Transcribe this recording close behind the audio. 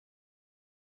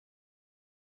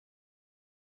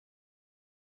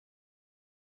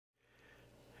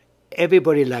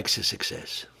everybody likes a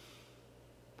success.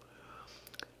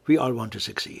 We all want to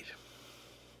succeed.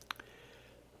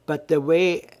 But the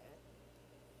way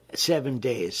 7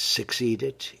 Days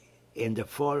succeeded in the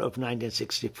fall of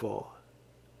 1964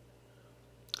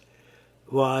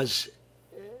 was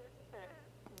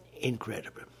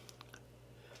incredible.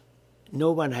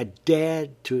 No one had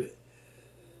dared to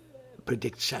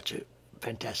predict such a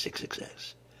fantastic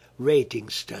success.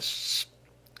 Ratings just...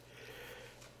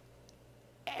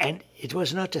 And it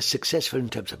was not just successful in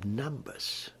terms of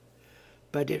numbers,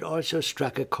 but it also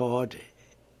struck a chord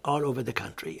all over the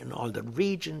country, in all the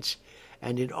regions,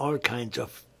 and in all kinds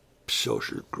of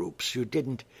social groups.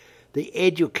 The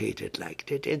educated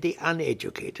liked it, and the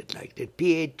uneducated liked it.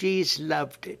 PhDs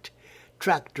loved it.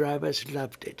 Truck drivers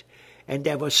loved it. And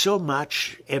there was so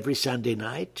much every Sunday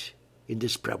night in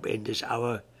this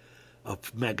hour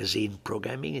of magazine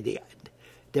programming.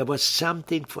 There was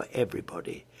something for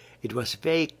everybody. It was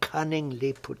very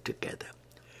cunningly put together,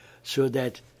 so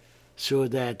that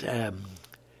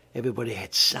everybody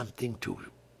had something to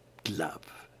love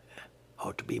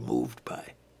or to be moved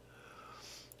by.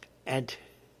 And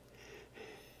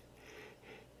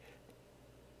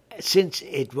since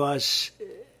it was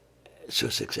so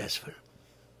successful,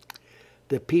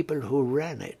 the people who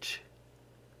ran it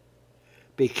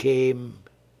became,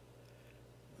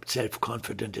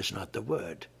 self-confident is not the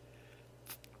word,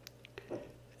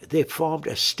 they formed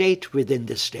a state within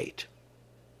the state.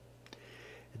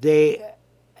 They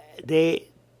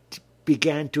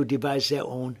began to devise their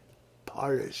own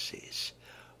policies,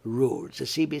 rules. The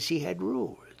CBC had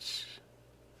rules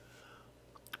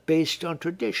based on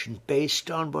tradition, based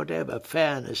on whatever,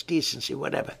 fairness, decency,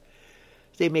 whatever.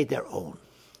 They made their own.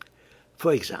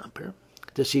 For example,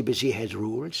 the CBC has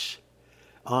rules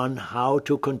on how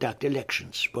to conduct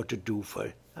elections, what to do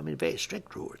very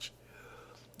strict rules.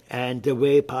 And the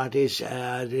way parties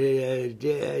are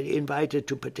invited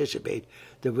to participate,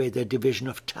 the way the division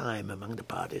of time among the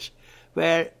parties,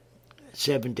 where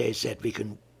 7 Days said we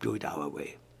can do it our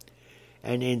way.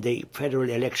 And in the federal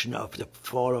election of the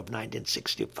fall of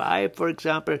 1965, for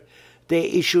example, they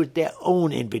issued their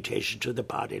own invitation to the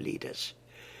party leaders.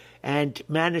 And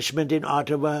management in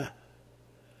Ottawa,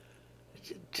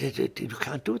 you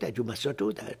can't do that, you must not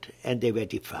do that. And they were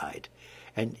defied.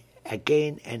 And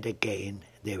again,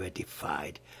 they were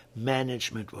defied.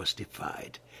 Management was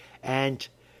defied. And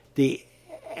the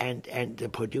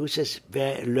producers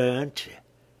learned,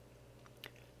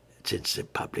 since the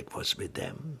public was with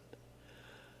them,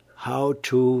 how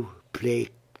to play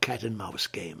cat and mouse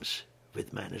games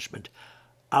with management,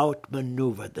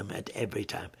 outmaneuver them at every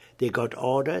time. They got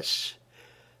orders,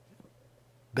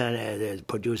 the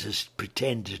producers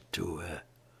pretended to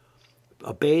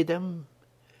obey them,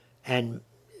 and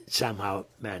somehow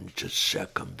managed to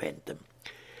circumvent them.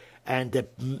 And the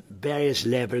various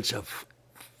levels of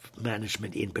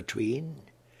management in between,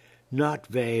 not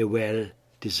very well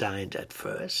designed at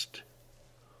first,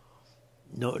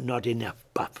 not enough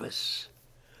buffers,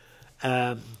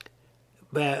 were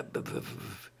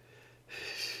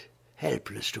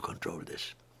helpless to control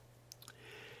this.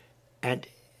 And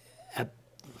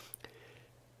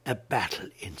a battle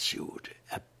ensued,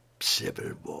 a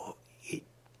civil war,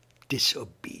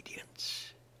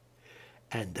 disobedience.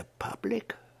 And the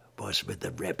public was with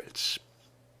the rebels.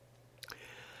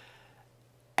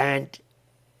 And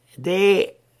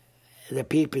the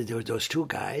people, those two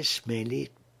guys, mainly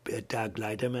Doug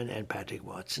Leiderman and Patrick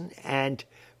Watson, and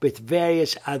with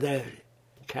various other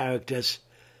characters,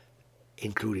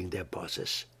 including their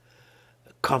bosses,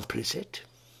 complicit.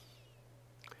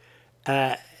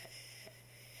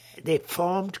 They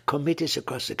formed committees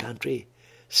across the country.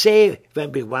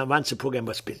 Once the program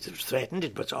was threatened,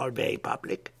 it was all very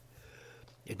public.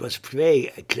 It was very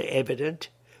evident.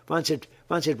 Once it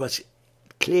was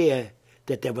clear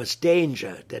that there was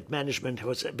danger, that management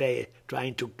was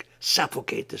trying to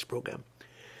suffocate this program,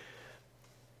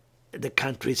 the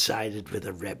country sided with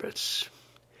the rebels.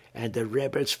 And the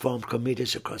rebels formed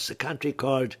committees across the country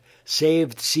called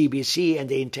Save CBC and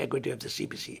the Integrity of the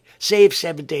CBC. Save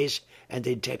 7 Days and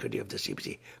the Integrity of the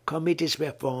CBC. Committees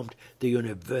were formed, the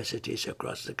universities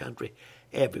across the country,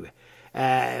 everywhere.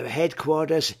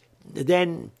 Headquarters,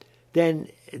 then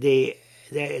they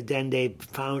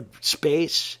found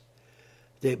space.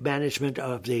 The management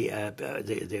of the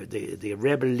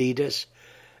rebel leaders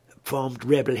formed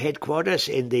rebel headquarters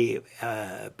at the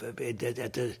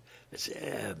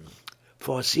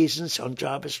Four Seasons on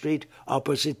Jarvis Street,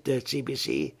 opposite the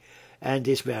CBC, and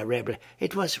these were rebel.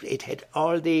 It had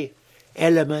all the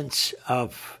elements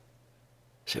of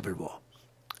civil war,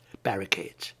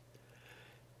 barricades,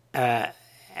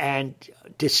 and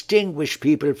distinguished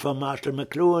people from Marshall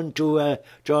McLuhan to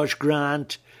George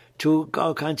Grant to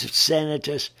all kinds of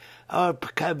senators, or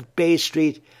Bay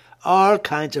Street, all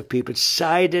kinds of people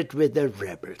sided with the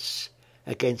rebels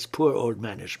against poor old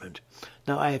management.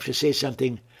 Now I have to say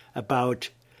something about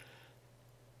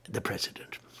the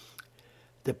president.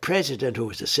 The president, who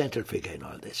was the central figure in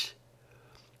all this,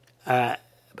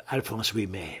 Alphonse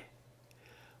Ouimet,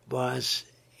 was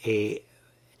an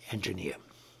engineer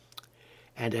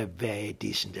and a very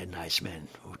decent and nice man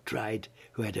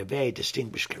who had a very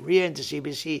distinguished career in the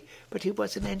CBC, but he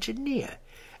was an engineer.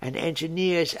 And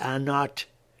engineers are not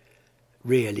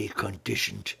really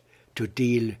conditioned to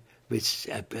deal with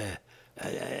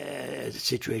a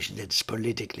situation that is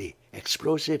politically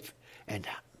explosive and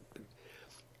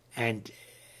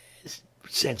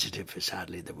sensitive is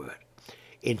hardly the word,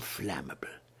 inflammable.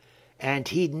 And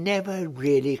he never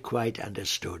really quite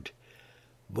understood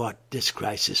what this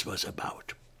crisis was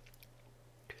about.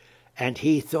 And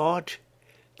he thought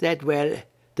that, well,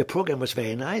 the program was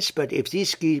very nice, but if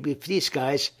these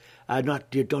guys are not,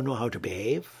 you don't know how to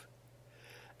behave,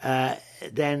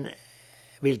 then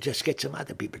we'll just get some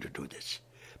other people to do this.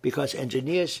 Because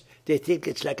engineers, they think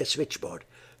it's like a switchboard.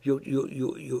 You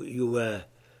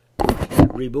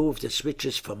remove the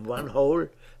switches from one hole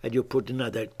and you put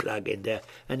another plug in there,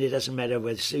 and it doesn't matter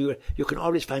whether, so you can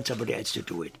always find somebody else to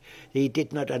do it. He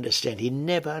did not understand. He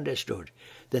never understood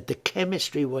that the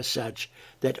chemistry was such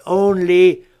that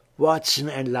only Watson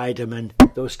and Leiderman,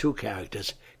 those two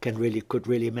characters, could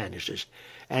really manage this.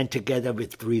 And together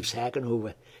with Reeves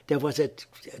Hagen, there was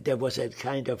a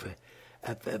kind of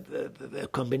a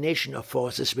combination of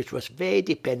forces which was very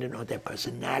dependent on their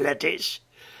personalities.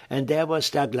 And there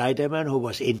was Doug Leiderman, who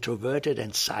was introverted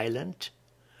and silent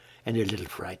and a little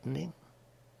frightening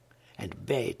and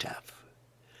very tough.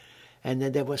 And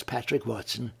then there was Patrick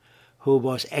Watson, who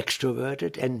was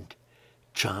extroverted and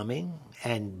charming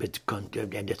and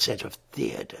a sense of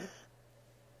theatre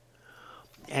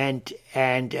and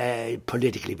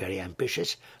politically very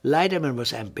ambitious. Leiderman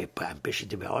was ambitious.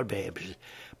 They were all very ambitious.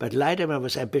 But Leiderman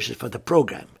was ambitious for the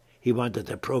program. He wanted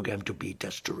the program to be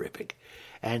just terrific.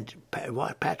 And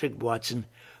Patrick Watson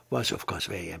was, of course,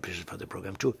 very ambitious for the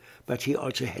program too, but he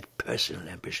also had personal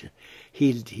ambition.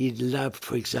 He loved,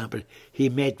 for example, he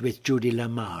met with Judy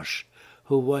LaMarche,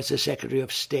 who was the Secretary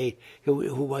of State,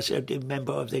 who was a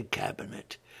member of the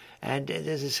cabinet, and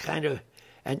there's this kind of,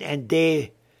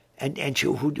 it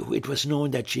was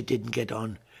known that she didn't get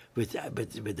on with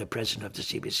the president of the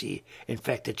CBC. In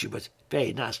fact, that she was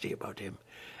very nasty about him.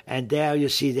 And there you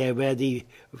see there where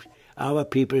our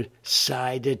people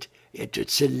sided,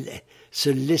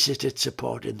 solicited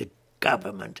support in the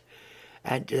government.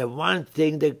 And the one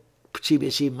thing the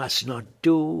CBC must not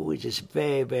do, which is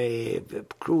very, very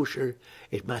crucial,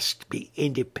 it must be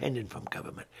independent from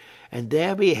government. And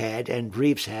there we had, and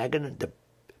Reeves Hagen, the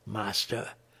master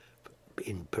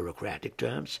in bureaucratic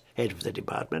terms, head of the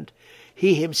department,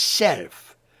 he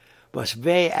himself was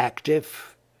very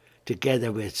active,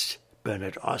 together with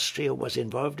Bernard Austria, who was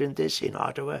involved in this in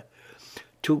Ottawa,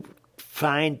 to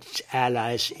find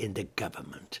allies in the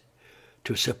government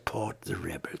to support the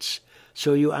rebels.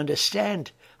 So you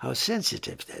understand how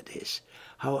sensitive that is.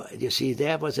 How, you see,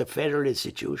 there was a federal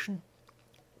institution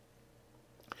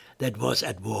that was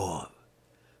at war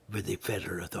with the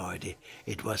federal authority.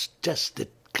 It was just the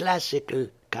classical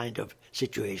kind of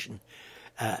situation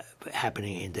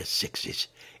happening in the 60s.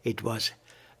 It was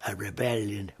a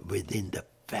rebellion within the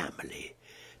family.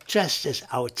 Just as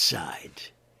outside,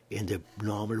 in the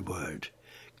normal world,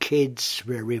 kids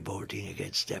were revolting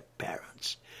against their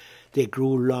parents. They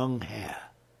grew long hair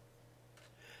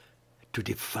to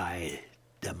defy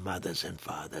their mothers and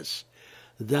fathers.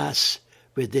 Thus,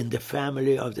 within the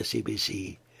family of the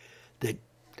CBC, the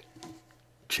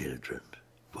children,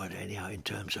 what anyhow in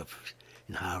terms of,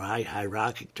 in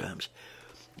hierarchic terms,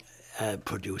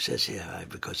 producers,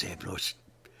 because they have no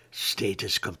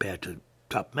status compared to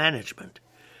top management,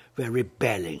 were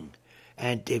rebelling.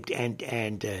 And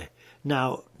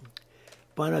now,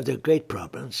 one of the great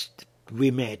problems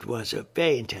we met was a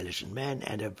very intelligent man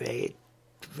and a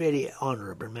very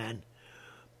honorable man,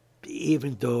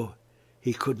 even though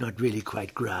he could not really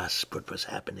quite grasp what was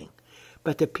happening.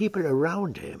 But the people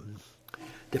around him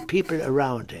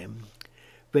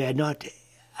were not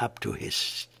up to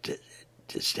his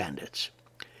standards.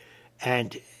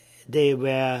 And they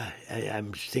were,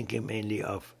 I'm thinking mainly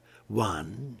of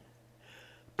one,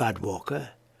 Bud Walker,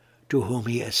 to whom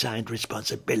he assigned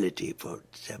responsibility for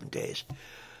 7 days,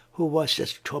 who was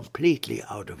just completely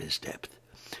out of his depth.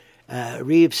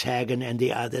 Reeves Hagen and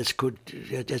the others could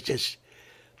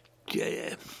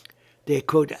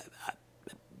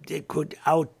they could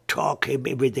out-talk him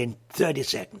within 30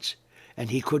 seconds, and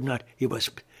he could not. He was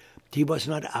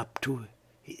not up to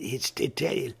his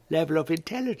level of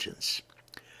intelligence.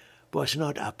 Was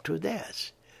not up to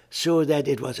theirs, so that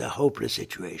it was a hopeless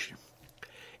situation,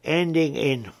 ending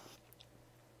in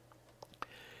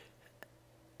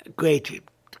great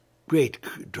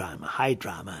drama, high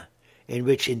drama, in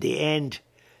which in the end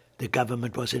the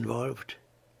government was involved,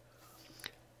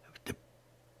 the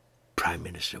Prime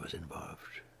Minister was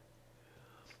involved,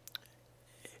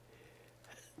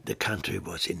 the country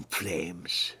was in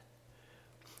flames,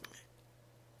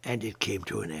 and it came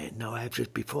to an end. Now I have to,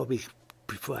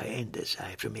 before I end this, I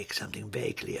have to make something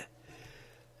very clear,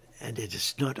 and it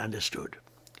is not understood.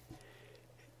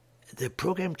 The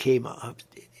program came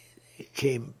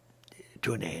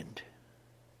to an end,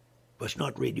 was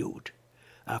not renewed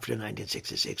after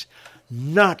 1966,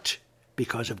 not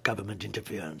because of government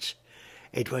interference.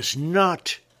 It was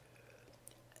not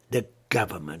the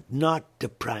government, not the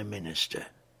Prime Minister.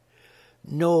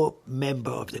 No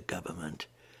member of the government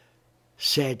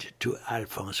said to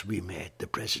Alphonse Ouimet, the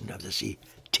president of the sea,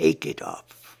 take it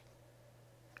off.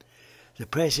 The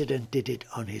president did it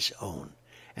on his own,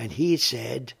 and he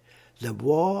said the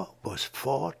war was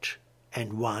fought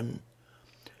and won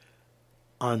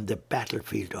on the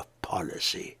battlefield of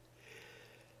policy.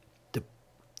 The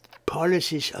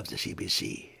policies of the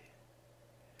CBC,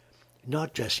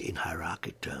 not just in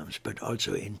hierarchic terms, but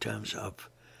also in terms of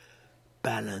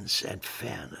balance and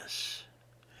fairness,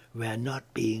 were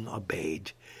not being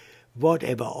obeyed.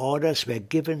 Whatever orders were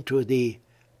given to the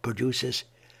producers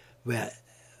were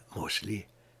mostly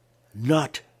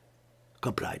not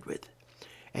complied with.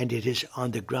 And it is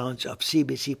on the grounds of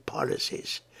CBC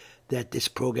policies that this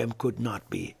program could not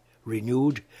be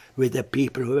renewed with the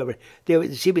people, whoever. The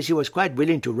CBC was quite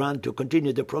willing to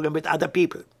continue the program with other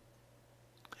people,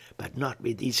 but not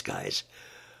with these guys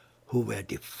who were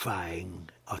defying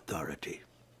authority.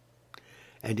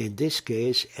 And in this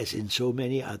case, as in so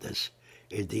many others,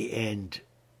 in the end,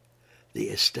 the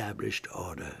established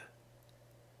order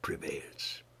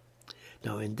prevails.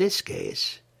 Now, in this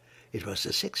case, it was the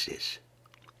 60s.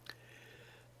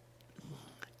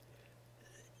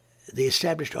 The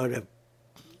established order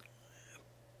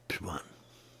won.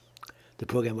 The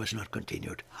program was not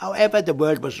continued. However, the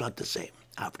world was not the same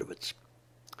afterwards.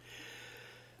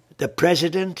 The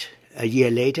president, a year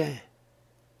later,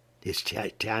 his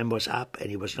time was up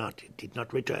and he did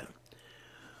not return.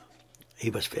 He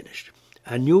was finished.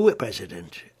 A new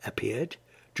president appeared,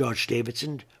 George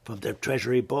Davidson from the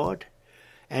Treasury Board,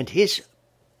 and his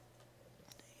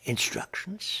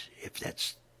instructions, if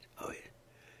that's,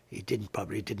 he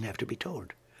probably didn't have to be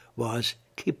told, was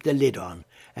keep the lid on,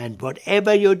 and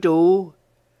whatever you do,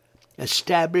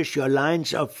 establish your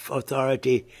lines of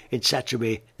authority in such a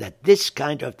way that this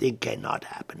kind of thing cannot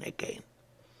happen again.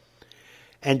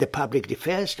 And the Public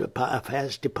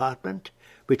Affairs Department,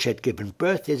 which had given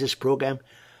birth to this program,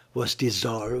 was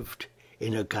dissolved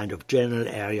in a kind of general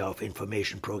area of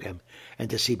information program, and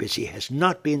the CBC has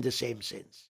not been the same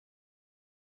since.